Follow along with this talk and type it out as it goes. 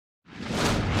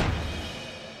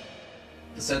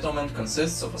The settlement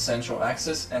consists of a central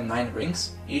axis and 9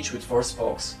 rings, each with 4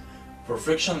 spokes. For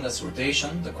frictionless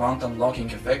rotation, the quantum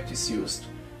locking effect is used.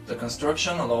 The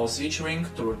construction allows each ring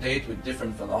to rotate with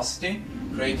different velocity,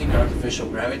 creating artificial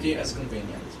gravity as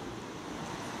convenient.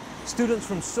 Students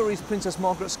from Surrey's Princess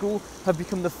Margaret School have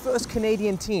become the first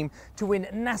Canadian team to win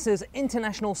NASA's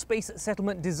International Space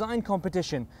Settlement Design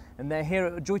Competition, and they're here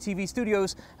at Joy TV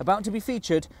Studios about to be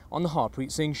featured on the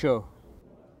Harpreet Singh Show.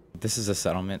 This is a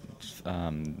settlement,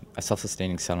 a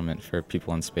self-sustaining settlement for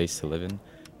people in space to live in.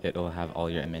 It'll have all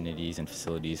your amenities and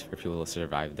facilities for people to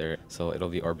survive there, so it'll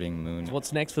be orbiting the moon.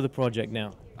 What's next for the project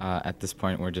now? At this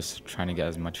point, we're just trying to get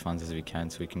as much funds as we can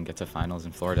so we can get to finals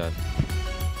in Florida.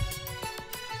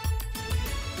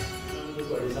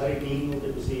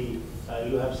 To see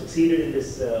you have succeeded in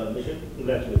this mission.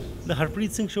 Congratulations. The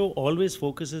Harpreet Singh Show always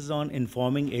focuses on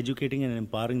informing, educating and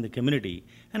empowering the community,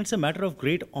 and it's a matter of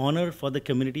great honor for the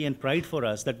community and pride for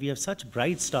us that we have such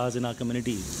bright stars in our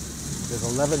communities.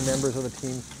 There's 11 members of the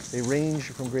team. They range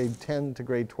from grade 10 to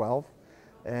grade 12,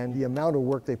 and the amount of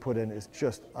work they put in is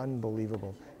just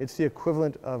unbelievable. It's the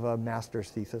equivalent of a master's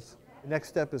thesis. The next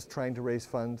step is trying to raise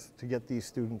funds to get these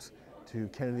students to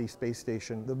Kennedy Space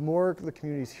Station. The more the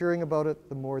community is hearing about it,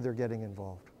 the more they're getting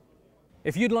involved.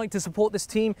 If you'd like to support this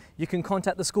team, you can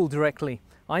contact the school directly.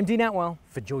 I'm Atwal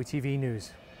for Joy TV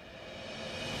News.